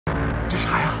这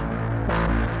啥呀？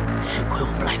幸亏我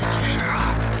们来得及时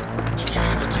啊！这些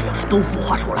蛇胆要是都孵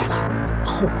化出来了，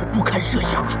后果不堪设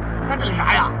想啊！那等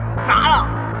啥呀？砸了！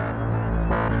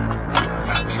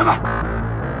什么？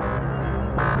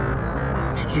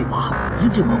这巨蟒一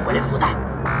定会回来孵蛋。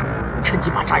我们趁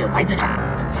机把炸药埋在这儿，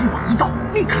等巨蟒一到，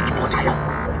立刻引爆炸药。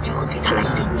我们只会给他来一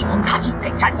个一网打尽，再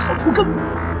斩草除根。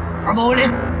二毛文林，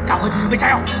赶快去准备炸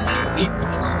药。你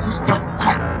快从后守着，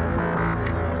快！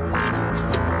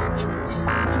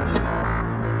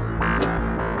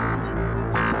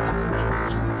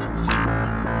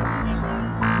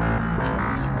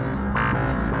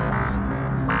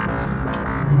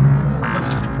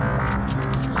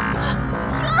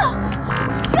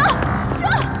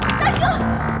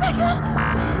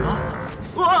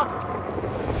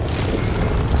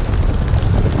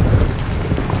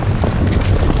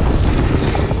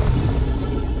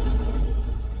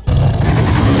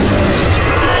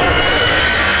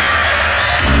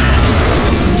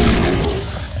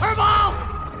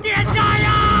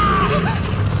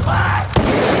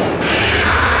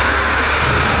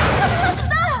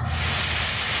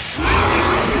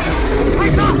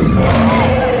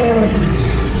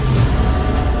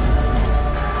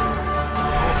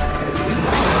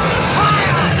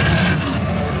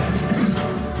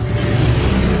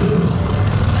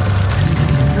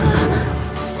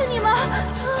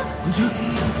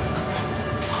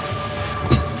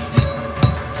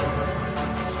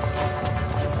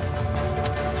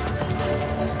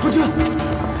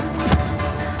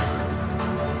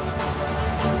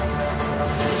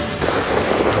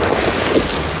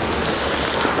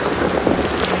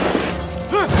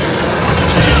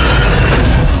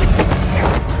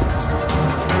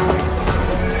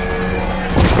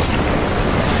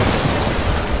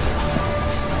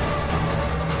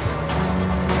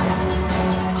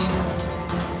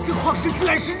居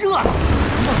然是热的！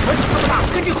难道蛇长这么大，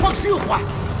跟这矿石有关？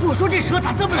我说这蛇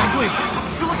咋这么难对付？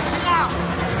是不是啊？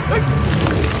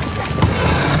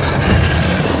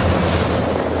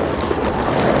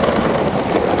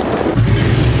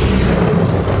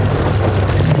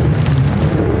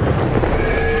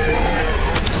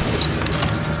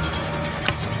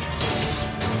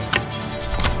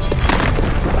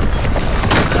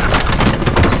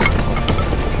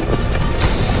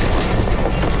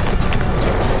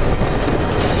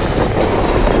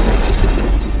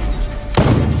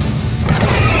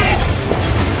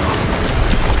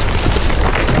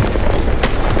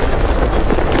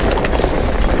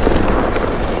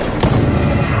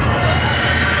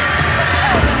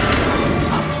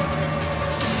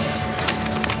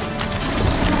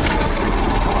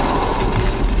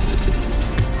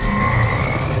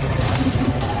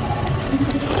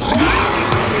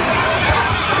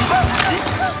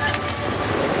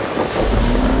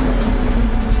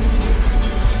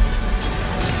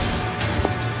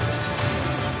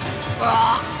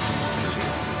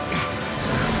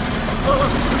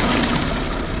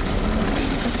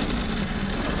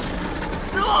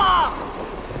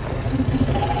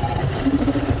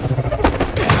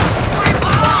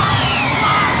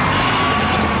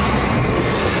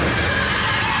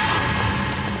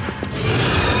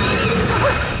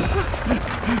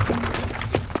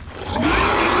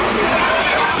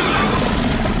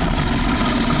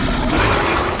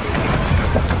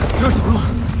这是小路。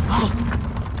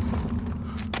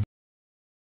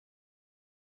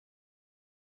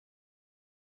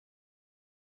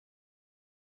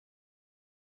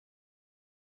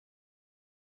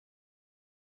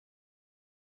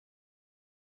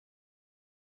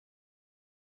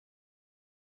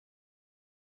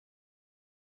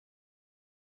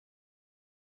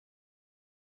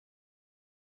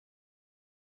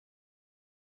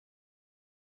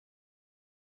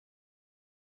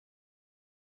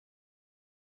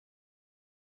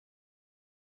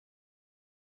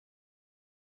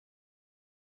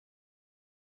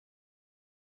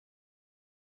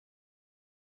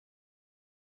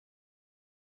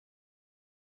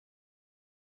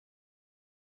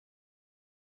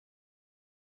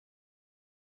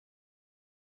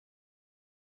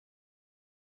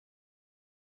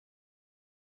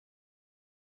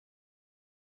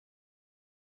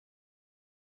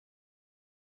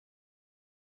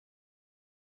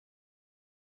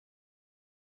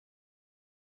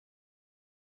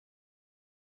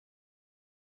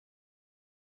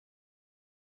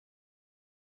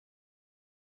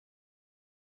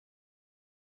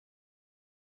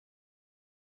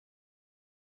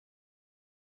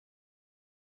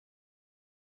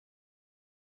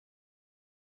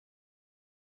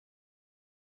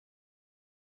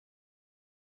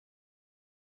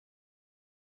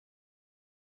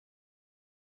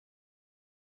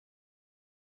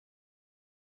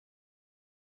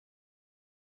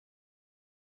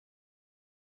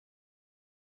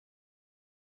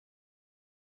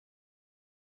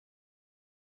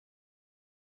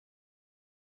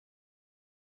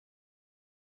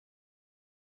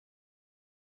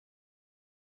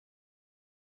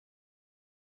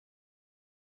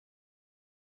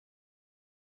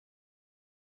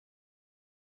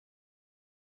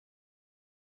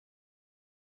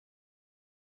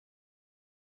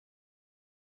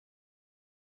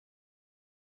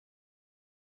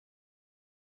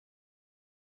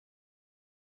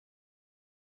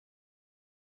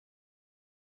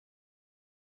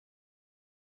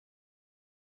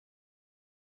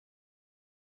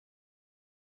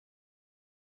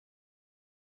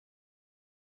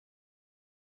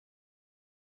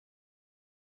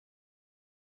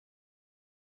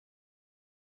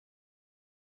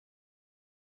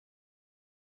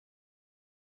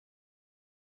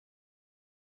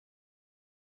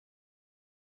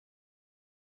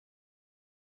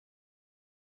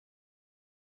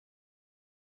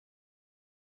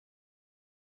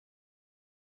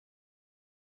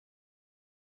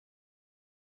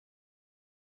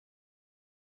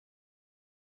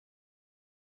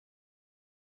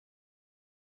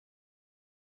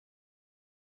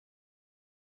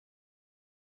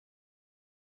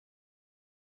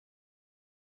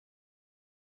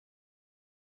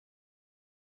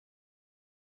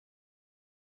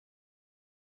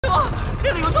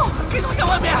这里有洞，给洞向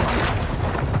外面。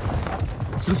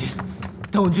小姐，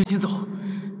带文娟先走。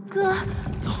哥，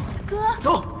走，哥，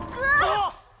走，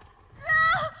走。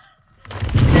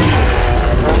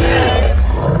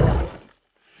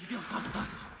一定要杀死大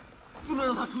蛇，不能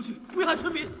让他出去，危害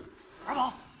村民。二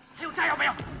宝，还有炸药没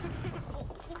有？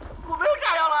我没有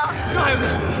炸药了。这还有没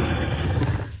有？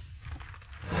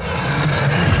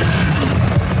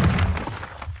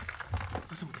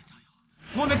就这么点炸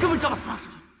药，外面根本炸不死大蛇。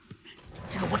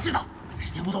这个我知道，时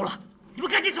间不多了，你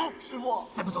们赶紧走。师傅，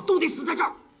再不走都得死在这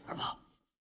儿。二宝，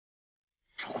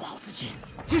照顾好自己，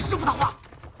听师傅的话，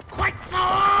快走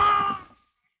啊！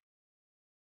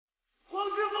黄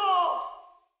师傅。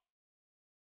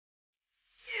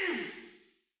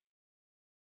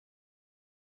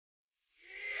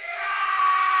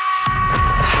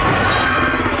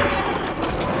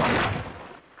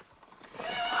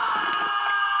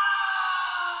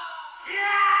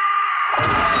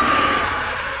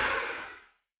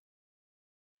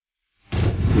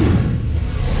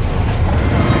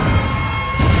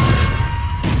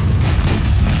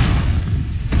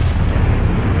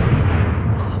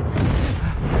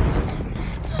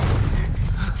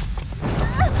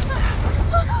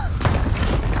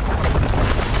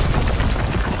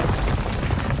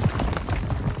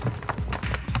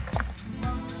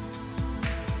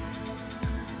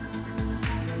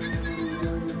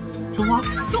春花，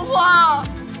春花，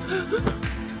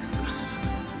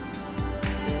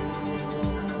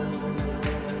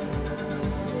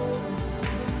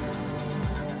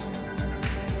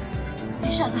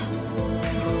没事的，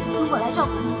有我来照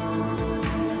顾你。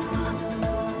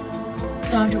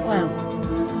就让这怪物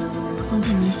封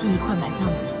进迷信一块埋葬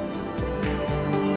里。